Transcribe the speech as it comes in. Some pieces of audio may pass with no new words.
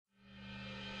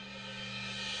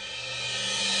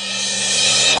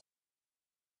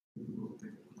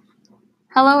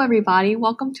Hello, everybody.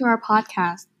 Welcome to our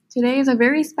podcast. Today is a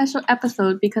very special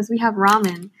episode because we have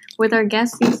Ramen with our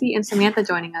guests Cece and Samantha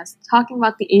joining us, talking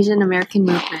about the Asian American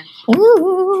movement.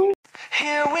 Ooh.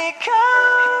 Here we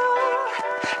go,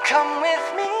 come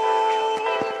with me.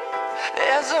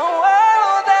 There's a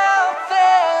world out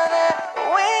there that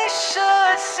we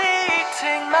should see.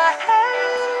 Take my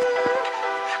hand,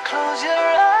 close your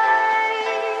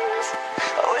eyes.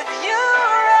 With you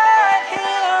right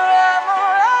here, I'm a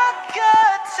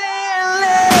rocketeer.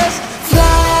 Let's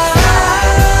fly.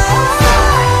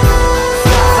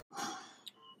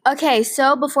 Okay,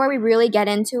 so before we really get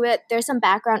into it, there's some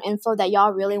background info that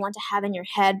y'all really want to have in your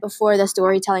head before the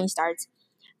storytelling starts.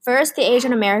 First, the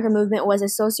Asian American movement was a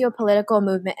socio-political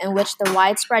movement in which the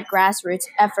widespread grassroots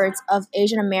efforts of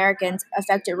Asian Americans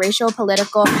affected racial,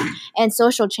 political, and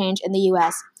social change in the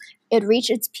U.S. It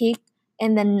reached its peak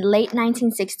in the late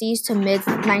 1960s to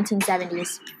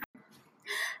mid-1970s.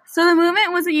 So the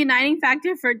movement was a uniting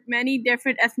factor for many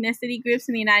different ethnicity groups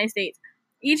in the United States.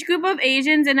 Each group of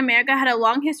Asians in America had a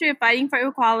long history of fighting for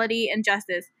equality and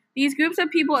justice. These groups of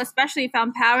people especially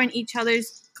found power in each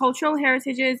other's cultural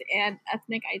heritages and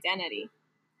ethnic identity.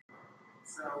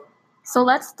 So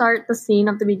let's start the scene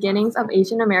of the beginnings of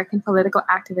Asian American political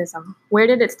activism. Where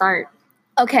did it start?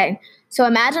 Okay, so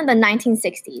imagine the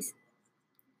 1960s.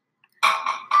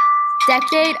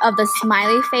 Decade of the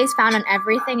smiley face found on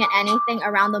everything and anything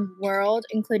around the world,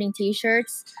 including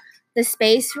t-shirts, the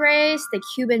space race, the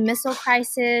Cuban Missile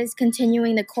Crisis,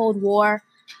 continuing the Cold War,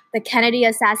 the Kennedy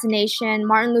assassination,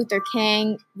 Martin Luther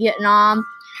King, Vietnam,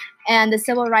 and the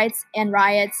civil rights and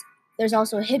riots. There's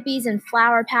also hippies and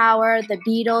flower power, the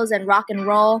Beatles and rock and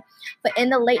roll. But in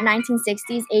the late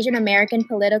 1960s, Asian American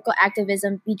political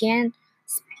activism began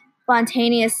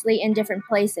spontaneously in different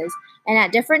places and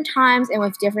at different times and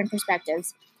with different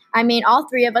perspectives. I mean, all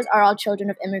three of us are all children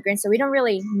of immigrants, so we don't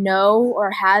really know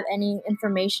or have any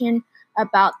information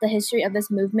about the history of this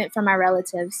movement from our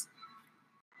relatives.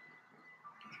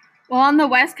 While on the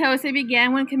West Coast, it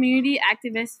began when community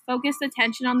activists focused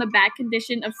attention on the bad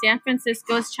condition of San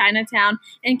Francisco's Chinatown,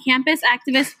 and campus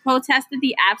activists protested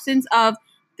the absence of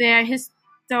their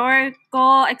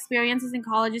historical experiences in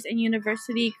colleges and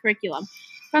university curriculum.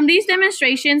 From these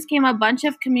demonstrations came a bunch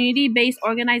of community-based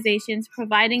organizations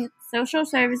providing social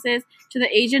services to the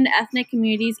Asian ethnic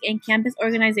communities and campus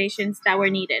organizations that were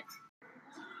needed.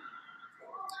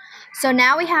 So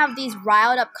now we have these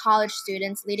riled up college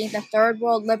students leading the Third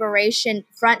World Liberation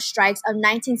Front strikes of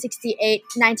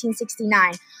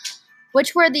 1968-1969,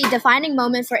 which were the defining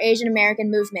moment for Asian American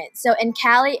movement. So in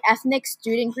Cali, ethnic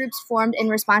student groups formed in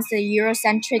response to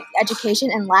Eurocentric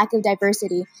education and lack of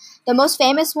diversity. The most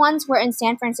famous ones were in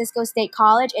San Francisco State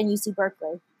College and UC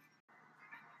Berkeley.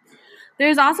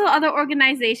 There's also other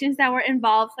organizations that were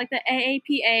involved, like the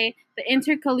AAPA, the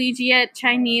Intercollegiate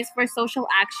Chinese for Social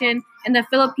Action, and the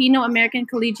Filipino American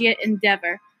Collegiate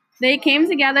Endeavor. They came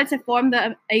together to form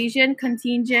the Asian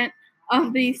contingent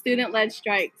of the student-led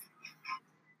strikes.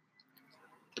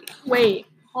 Wait,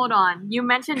 hold on. You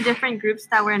mentioned different groups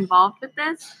that were involved with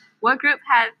this. What group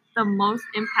had the most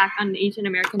impact on the Asian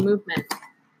American movement?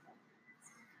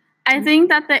 I think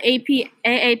that the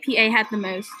AAPA had the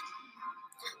most.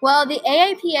 Well, the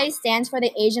AAPA stands for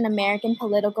the Asian American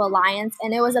Political Alliance,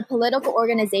 and it was a political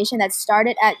organization that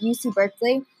started at UC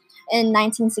Berkeley in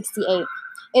 1968.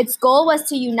 Its goal was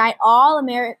to unite all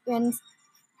Americans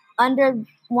under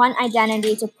one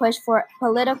identity to push for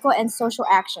political and social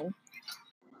action.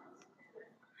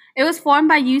 It was formed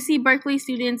by UC Berkeley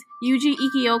students Yuji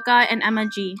Ikioka and Emma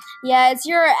G. Yeah, it's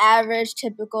your average,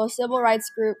 typical civil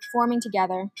rights group forming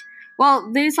together.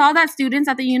 Well, they saw that students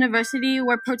at the university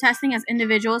were protesting as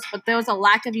individuals, but there was a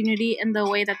lack of unity in the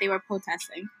way that they were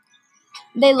protesting.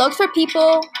 They looked for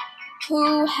people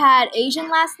who had Asian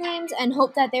last names and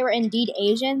hoped that they were indeed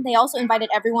Asian. They also invited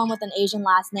everyone with an Asian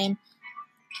last name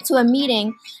to a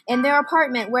meeting in their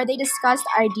apartment where they discussed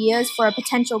ideas for a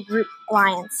potential group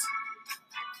alliance.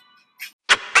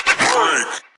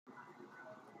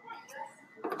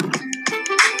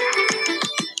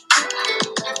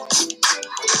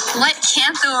 What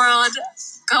can't the world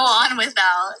go on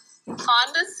without?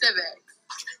 Honda Civic.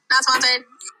 Not sponsored.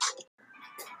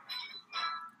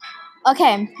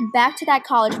 Okay, back to that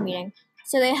college meeting.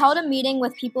 So they held a meeting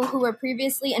with people who were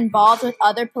previously involved with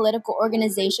other political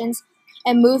organizations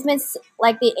and movements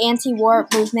like the anti-war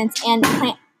movements and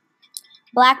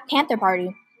Black Panther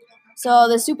Party. So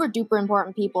the super duper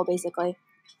important people, basically.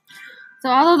 So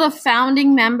although the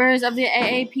founding members of the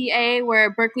AAPA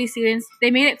were Berkeley students, they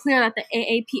made it clear that the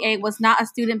AAPA was not a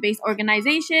student-based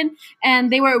organization,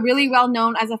 and they were really well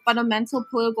known as a fundamental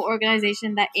political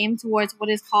organization that aimed towards what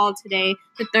is called today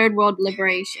the Third World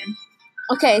Liberation.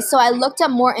 Okay, so I looked up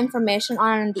more information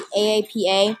on the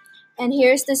AAPA, and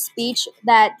here's the speech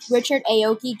that Richard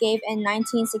Aoki gave in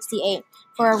 1968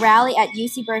 for a rally at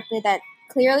UC Berkeley that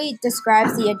clearly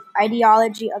describes the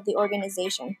ideology of the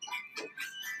organization.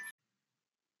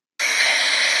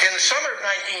 In the summer of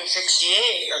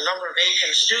 1968, a number of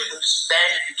Asian students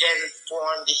banded together to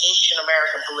form the Asian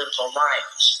American Political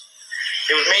Alliance.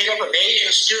 It was made up of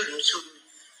Asian students who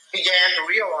began to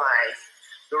realize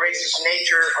the racist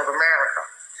nature of America.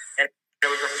 And it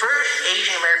was the first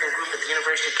Asian American group at the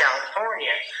University of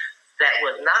California that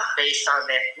was not based on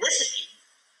ethnicity.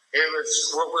 It was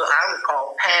what I would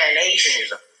call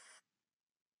Pan-Asianism. 30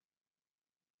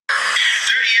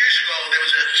 years ago, there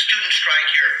was a student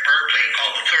strike here at Berkeley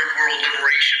called the Third World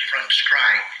Liberation Front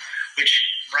Strike, which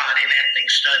brought in ethnic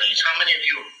studies. How many of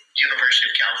you are University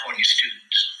of California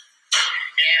students?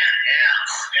 Yeah.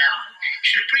 You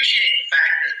should appreciate the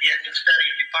fact that the Ethnic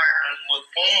Studies Department was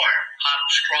born out of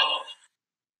struggle.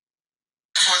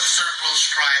 Before the Third World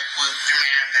Strike would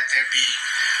demand that there be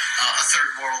a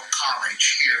Third World College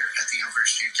here at the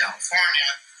University of California,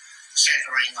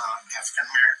 centering on African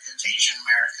Americans, Asian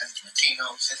Americans,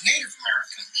 Latinos, and Native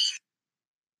Americans.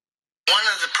 One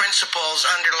of the principles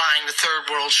underlying the Third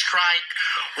World Strike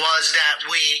was that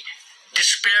we,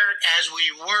 disparate as we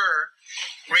were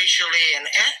racially and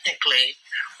ethnically,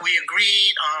 we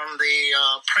agreed on the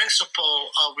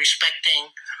principle of respecting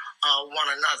one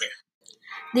another.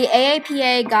 The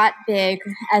AAPA got big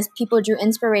as people drew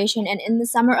inspiration, and in the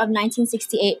summer of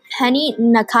 1968, Penny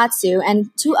Nakatsu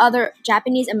and two other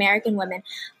Japanese American women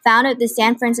founded the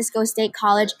San Francisco State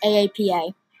College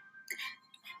AAPA.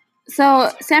 So,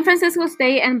 San Francisco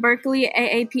State and Berkeley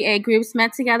AAPA groups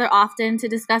met together often to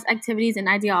discuss activities and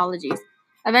ideologies.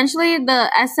 Eventually, the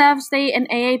SF State and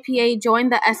AAPA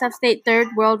joined the SF State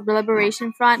Third World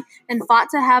Liberation Front and fought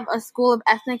to have a School of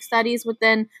Ethnic Studies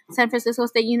within San Francisco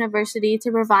State University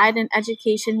to provide an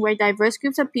education where diverse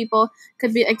groups of people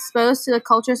could be exposed to the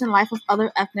cultures and life of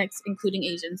other ethnics, including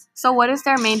Asians. So what is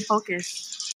their main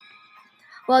focus?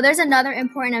 Well, there's another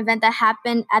important event that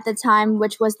happened at the time,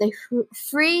 which was the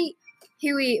Free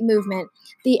Huey movement.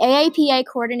 The AAPA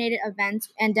coordinated events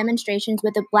and demonstrations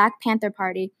with the Black Panther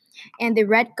Party and the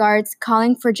Red Guards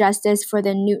calling for justice for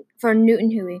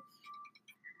Newton Huey.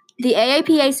 The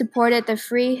AAPA supported the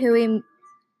Free Huey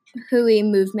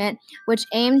movement, which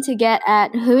aimed to get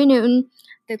at Huey Newton,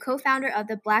 the co-founder of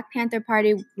the Black Panther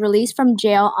Party, released from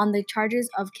jail on the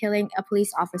charges of killing a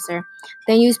police officer.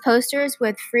 They used posters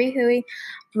with Free Huey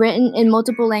written in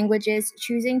multiple languages,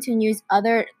 choosing to use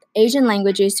other Asian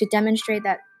languages to demonstrate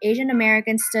that Asian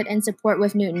Americans stood in support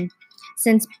with Newton,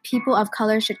 since people of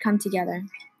color should come together.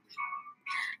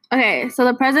 Okay, so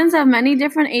the presence of many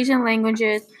different Asian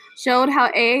languages showed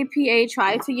how AAPA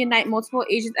tried to unite multiple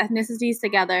Asian ethnicities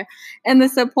together, and the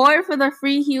support for the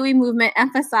Free Huey movement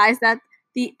emphasized that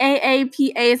the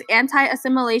AAPA's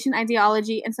anti-assimilation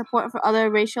ideology and support for other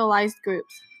racialized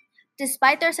groups.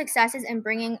 Despite their successes in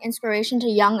bringing inspiration to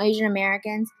young Asian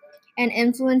Americans and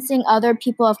influencing other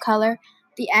people of color,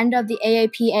 the end of the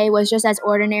AAPA was just as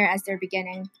ordinary as their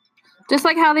beginning. Just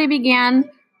like how they began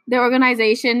their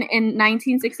organization in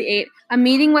 1968, a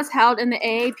meeting was held and the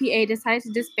AAPA decided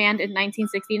to disband in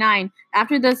 1969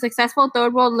 after the successful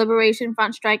Third World Liberation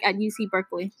Front strike at UC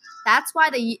Berkeley. That's why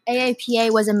the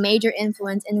AAPA was a major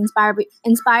influence in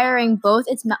inspiring both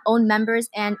its own members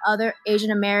and other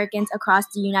Asian Americans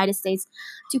across the United States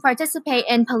to participate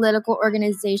in political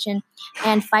organization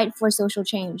and fight for social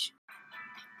change.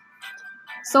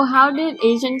 So how did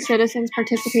Asian citizens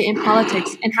participate in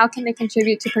politics, and how can they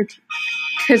contribute to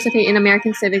participate in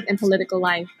American civic and political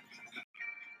life?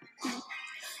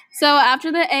 So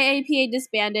after the AAPA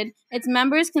disbanded, its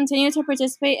members continued to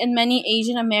participate in many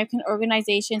Asian American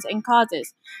organizations and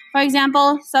causes. For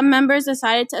example, some members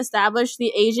decided to establish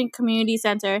the Asian Community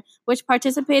Center, which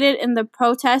participated in the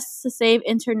protests to save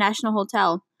International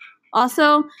Hotel.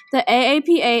 Also, the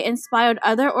AAPA inspired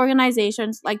other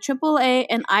organizations like AAA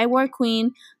and I War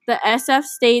Queen. The SF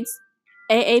State's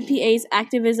AAPA's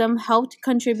activism helped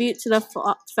contribute to the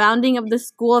founding of the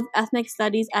School of Ethnic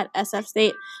Studies at SF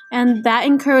State, and that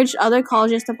encouraged other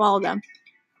colleges to follow them.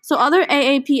 So other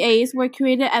AAPAs were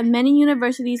created at many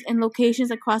universities and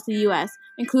locations across the U.S.,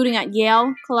 including at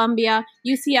Yale, Columbia,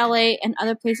 UCLA, and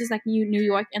other places like New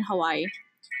York and Hawaii.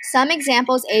 Some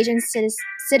examples Asian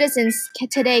citizens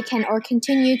today can or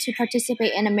continue to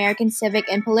participate in American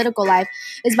civic and political life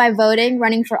is by voting,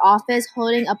 running for office,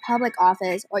 holding a public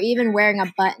office, or even wearing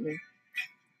a button.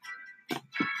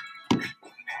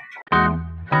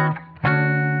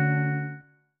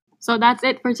 So that's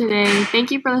it for today.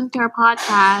 Thank you for listening to our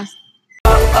podcast.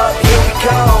 Up, here we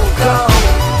go.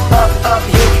 Up,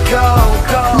 here